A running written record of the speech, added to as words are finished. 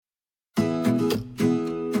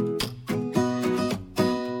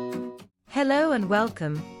Hello and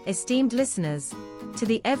welcome, esteemed listeners, to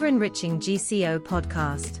the ever-enriching GCO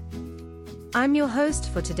podcast. I'm your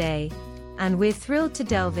host for today, and we're thrilled to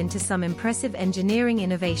delve into some impressive engineering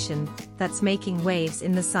innovation that's making waves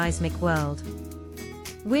in the seismic world.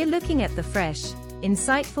 We're looking at the fresh,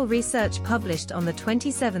 insightful research published on the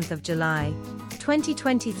 27th of July,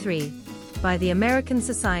 2023, by the American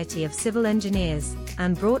Society of Civil Engineers,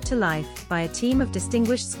 and brought to life by a team of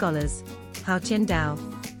distinguished scholars, Haotian Dao,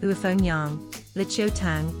 Huifeng Yang, Liqiu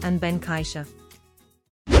Tang, and Ben Kaisha.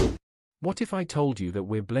 What if I told you that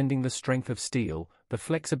we're blending the strength of steel, the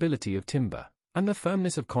flexibility of timber, and the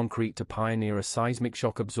firmness of concrete to pioneer a seismic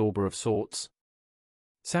shock absorber of sorts?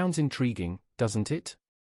 Sounds intriguing, doesn't it?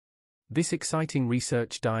 This exciting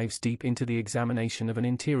research dives deep into the examination of an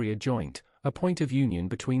interior joint, a point of union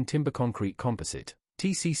between timber-concrete composite,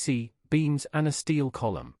 TCC, beams and a steel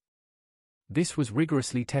column. This was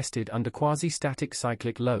rigorously tested under quasi-static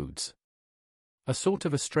cyclic loads. A sort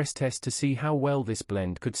of a stress test to see how well this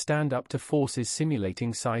blend could stand up to forces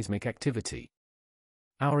simulating seismic activity.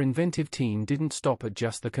 Our inventive team didn't stop at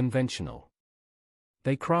just the conventional.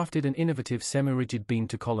 They crafted an innovative semi-rigid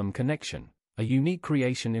beam-to-column connection, a unique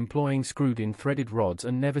creation employing screwed-in threaded rods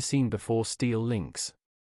and never-seen-before steel links.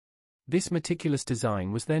 This meticulous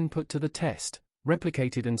design was then put to the test,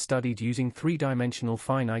 replicated and studied using three-dimensional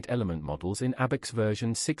finite element models in ABAX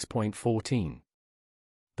version 6.14.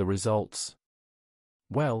 The results?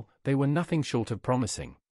 Well, they were nothing short of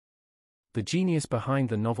promising. The genius behind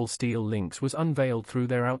the novel steel links was unveiled through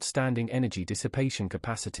their outstanding energy dissipation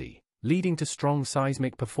capacity, leading to strong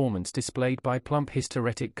seismic performance displayed by plump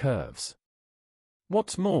hysteretic curves.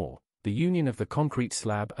 What's more, the union of the concrete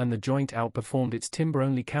slab and the joint outperformed its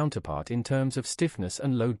timber-only counterpart in terms of stiffness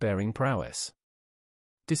and load-bearing prowess.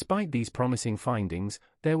 Despite these promising findings,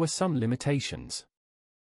 there were some limitations.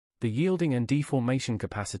 The yielding and deformation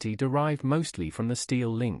capacity derived mostly from the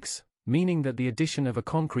steel links, meaning that the addition of a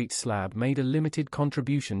concrete slab made a limited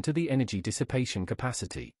contribution to the energy dissipation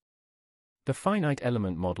capacity. The finite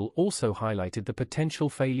element model also highlighted the potential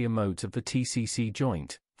failure modes of the TCC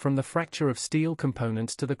joint, from the fracture of steel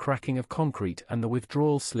components to the cracking of concrete and the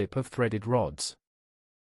withdrawal slip of threaded rods.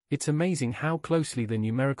 It's amazing how closely the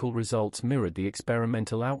numerical results mirrored the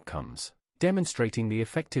experimental outcomes, demonstrating the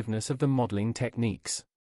effectiveness of the modeling techniques.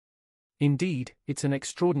 Indeed, it's an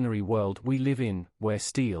extraordinary world we live in, where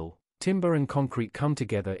steel, timber and concrete come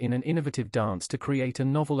together in an innovative dance to create a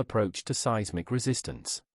novel approach to seismic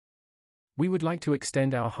resistance. We would like to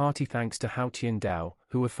extend our hearty thanks to Haotian Dao,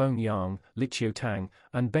 Huifeng Yang, Liqiu Tang,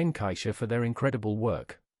 and Ben Kaisha for their incredible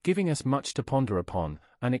work, giving us much to ponder upon,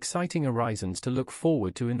 and exciting horizons to look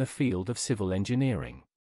forward to in the field of civil engineering.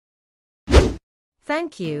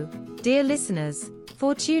 Thank you, dear listeners,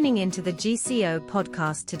 for tuning into the GCO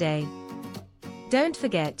podcast today. Don't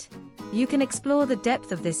forget, you can explore the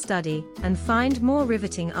depth of this study and find more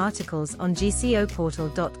riveting articles on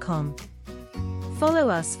gcoportal.com. Follow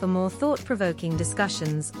us for more thought-provoking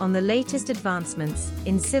discussions on the latest advancements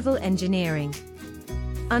in civil engineering.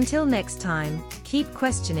 Until next time, keep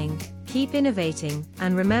questioning, keep innovating,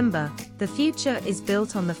 and remember, the future is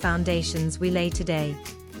built on the foundations we lay today.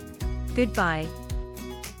 Goodbye.